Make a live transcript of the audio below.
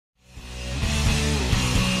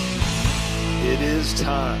It is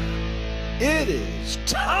time. It is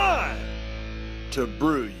time to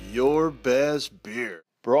brew your best beer.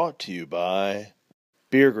 Brought to you by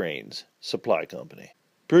Beer Greens Supply Company,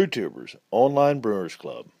 BrewTubers Online Brewers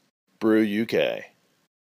Club, Brew UK,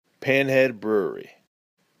 Panhead Brewery,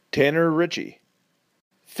 Tanner Ritchie,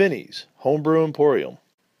 Finney's Homebrew Emporium,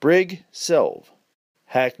 Brig Selv,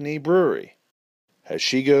 Hackney Brewery,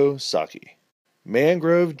 Hashigo Sake,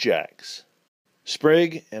 Mangrove Jacks,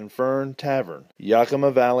 Sprig and Fern Tavern, Yakima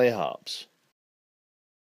Valley Hops.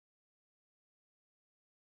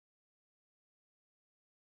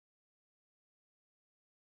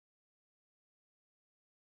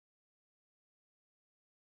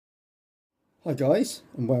 Hi guys,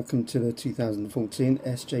 and welcome to the 2014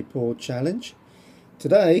 SJPORR Challenge.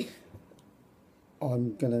 Today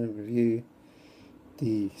I'm going to review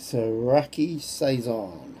the SURAQI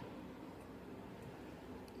SAISON.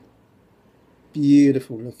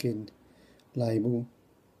 Beautiful looking label.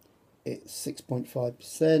 It's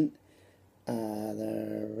 6.5%.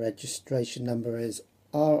 The registration number is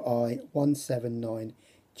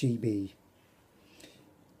RI179GB.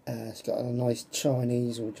 It's got a nice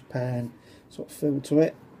Chinese or Japan sort of feel to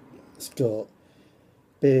it. It's got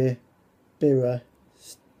birra,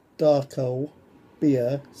 charcoal,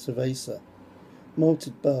 beer, cerveza,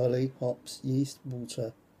 malted barley, hops, yeast,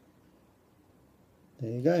 water.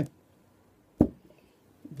 There you go.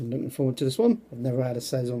 Been looking forward to this one. I've never had a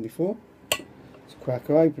SAISON before. Let's crack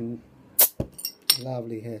her open.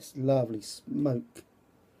 Lovely hiss, lovely smoke.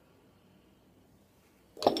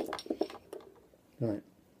 Right. Let's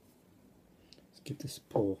give this a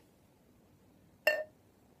pour.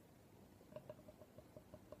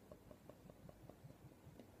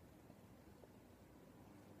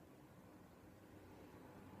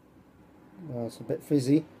 Well, it's a bit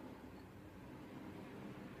fizzy.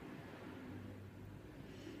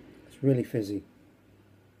 It's really fizzy.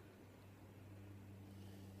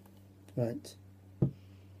 Right.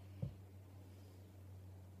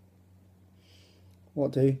 What I'll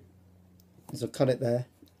do is I'll cut it there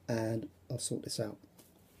and I'll sort this out.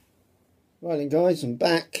 Right then guys, I'm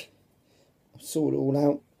back. I've sorted it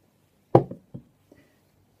all out.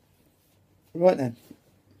 Right then.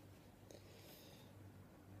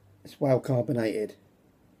 It's well carbonated.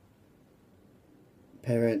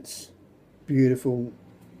 Appearance, beautiful,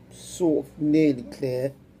 sort of nearly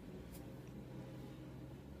clear.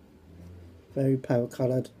 Very pale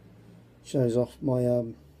coloured. Shows off my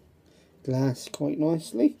glass quite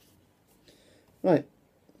nicely. Right,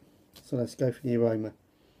 so let's go for the aroma.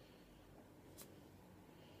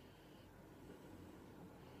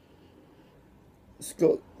 It's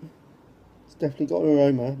definitely got an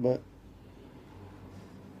aroma, but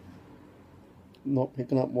not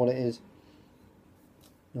picking up what it is.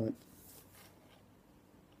 Right.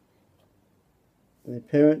 The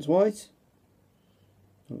appearance wise,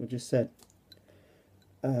 what we just said,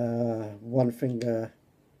 one finger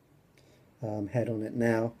head on it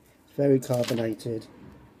now. It's very carbonated.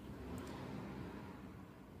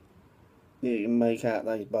 You can make out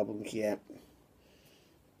those bubbles, yeah.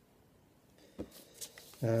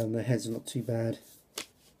 The head's not too bad,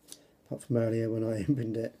 apart from earlier when I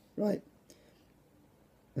opened it. Right.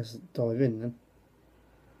 Let's dive in then.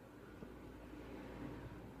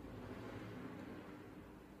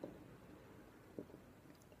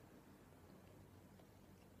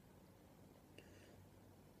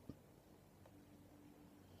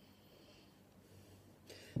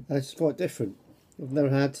 It's quite different. I've never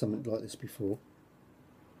had something like this before.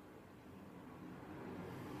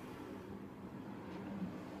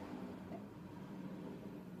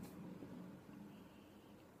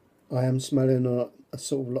 I am smelling a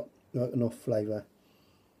sort of like an off flavour.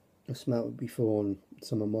 I smelled it before on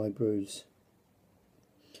some of my brews.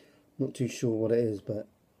 Not too sure what it is, but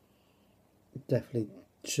it definitely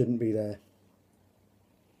shouldn't be there.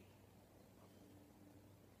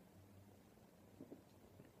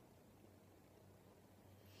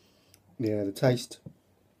 Yeah, the taste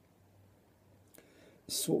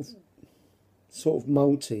is sort of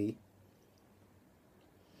malty,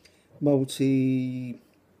 I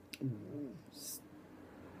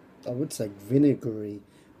would say vinegary,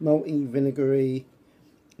 malty, vinegary,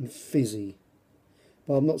 and fizzy.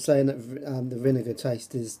 But I'm not saying that the vinegar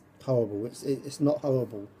taste is horrible. It's not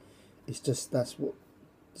horrible. It's just that's what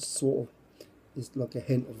sort of is like a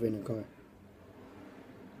hint of vinegar.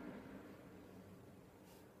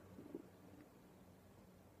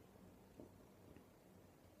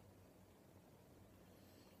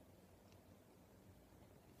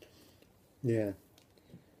 Yeah.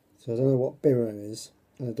 So I don't know what birra is,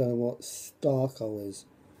 and I don't know what charcoal is.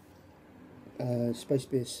 It's supposed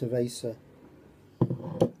to be a cerveza.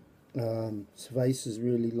 Cerveza's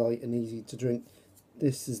really light and easy to drink.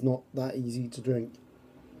 This is not that easy to drink.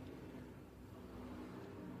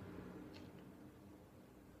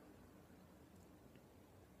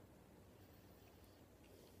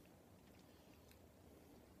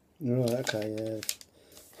 Right, okay, yeah.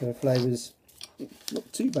 The flavours,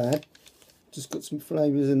 not too bad. Just got some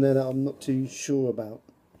flavours in there that I'm not too sure about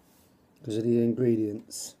because of the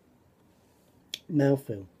ingredients.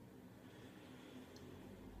 Mouthfeel.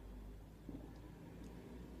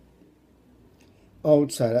 I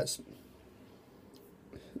would say that's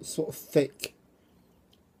sort of thick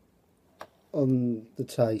on the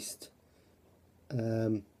taste.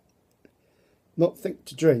 Not thick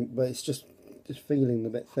to drink, but it's just feeling a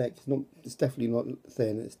bit thick. It's not. It's definitely not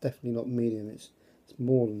thin. It's definitely not medium. It's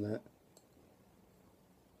more than that.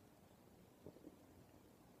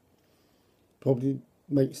 Probably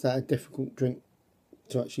makes that a difficult drink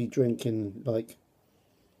to actually drink in, like,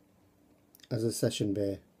 as a session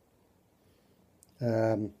beer.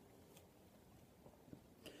 Now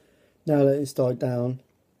that it's died down,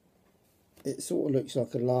 it sort of looks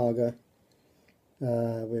like a lager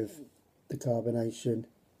with the carbonation.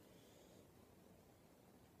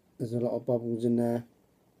 There's a lot of bubbles in there,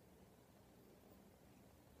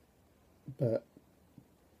 but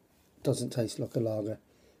doesn't taste like a lager.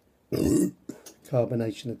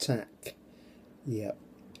 Carbonation attack. Yep,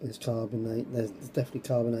 there's carbonate. There's definitely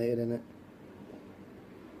carbonated in it.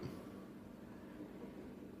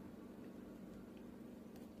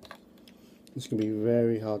 It's going to be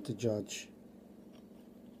very hard to judge.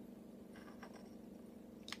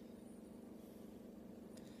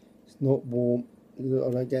 It's not warm. I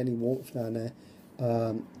don't get any warmth down there.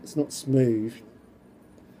 It's not smooth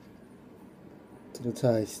to the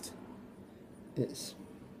taste. It's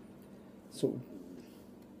sort of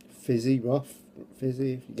fizzy, rough,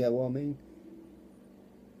 fizzy, if you get what I mean.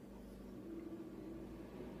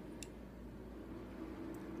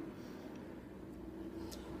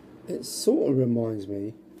 It sort of reminds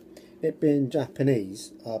me, it being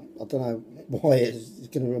Japanese, I don't know why it's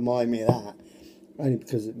going to remind me of that, only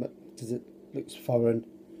because it looks foreign.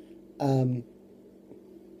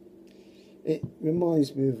 It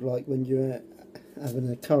reminds me of like when you're having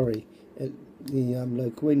a curry at the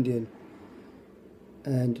local Indian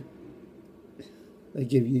and they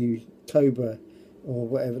give you Cobra or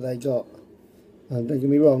whatever they got. Don't get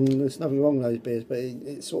me wrong, there's nothing wrong with those beers, but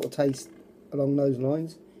it sort of tastes along those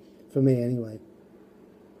lines, for me anyway.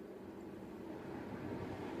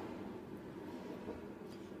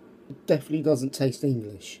 It definitely doesn't taste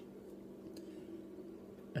English,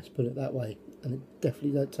 let's put it that way, and it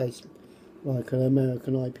definitely don't taste like an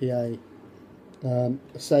American IPA. A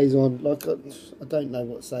SAISON, like I don't know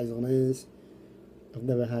what SAISON is. I've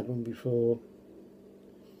never had one before.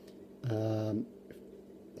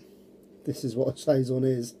 This is what a SAISON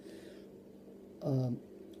is. I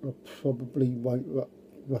probably won't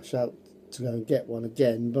rush out to go and get one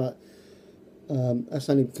again, but that's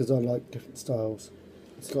only because I like different styles.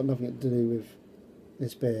 It's got nothing to do with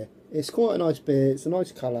this beer. It's quite a nice beer. It's a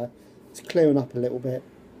nice colour. It's clearing up a little bit.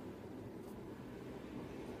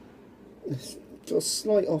 It's got a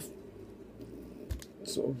slight off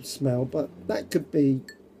sort of smell, but that could be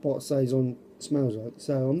what a SAISON smells like.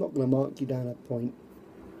 So I'm not going to mark you down a point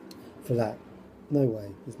for that. No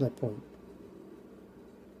way. There's no point.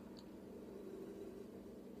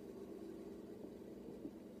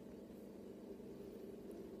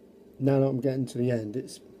 Now that I'm getting to the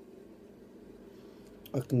end,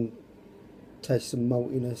 I can taste some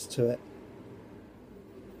maltiness to it.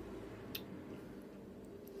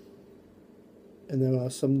 And there are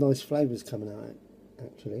some nice flavours coming out,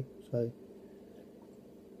 actually. So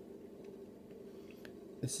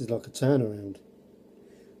this is like a turnaround.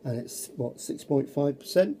 And it's, what,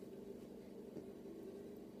 6.5%?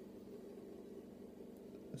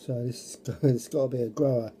 So it's got to be a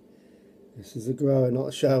grower. This is a grower, not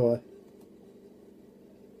a shower.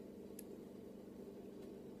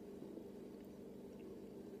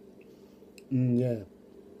 Yeah.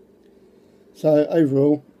 So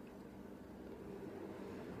overall,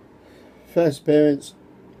 first appearance,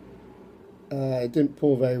 it didn't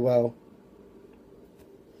pour very well,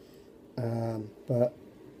 and I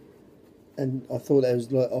thought there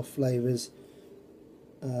was a lot off flavours,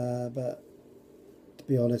 but to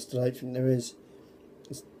be honest, I don't think there is.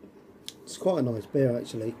 It's quite a nice beer,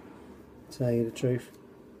 actually, to tell you the truth.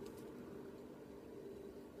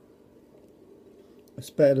 It's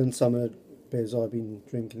better than some of the beers I've been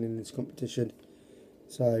drinking in this competition.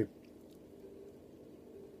 So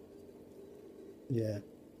yeah,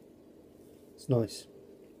 it's nice.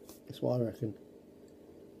 That's what I reckon.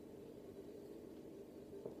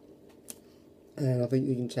 and I think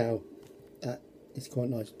you can tell that it's quite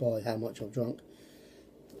nice by how much I've drunk.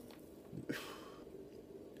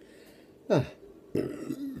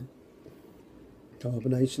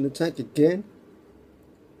 Carbonation attack again.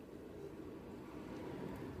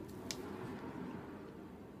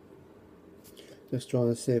 Just trying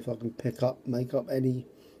to see if I can make up any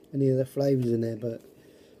of the flavours in there, but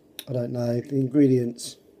I don't know. The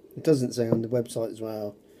ingredients, it doesn't say on the website as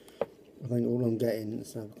well. I think all I'm getting,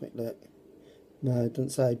 let's have a quick look. No, it doesn't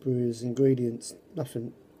say brewer's ingredients,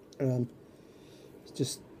 nothing. It's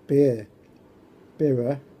just beer,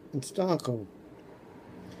 birra and starkle.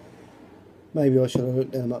 Maybe I should have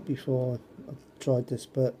looked them up before I tried this,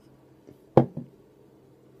 but oh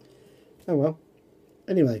well.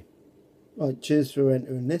 Anyway, right, cheers for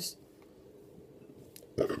entering this.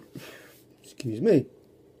 Excuse me.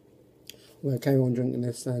 I'm going to carry on drinking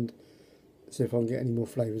this and see if I can get any more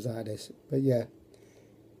flavours out of this. But yeah,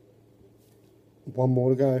 one more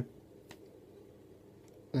to go.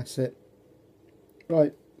 That's it.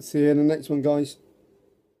 Right, see you in the next one, guys.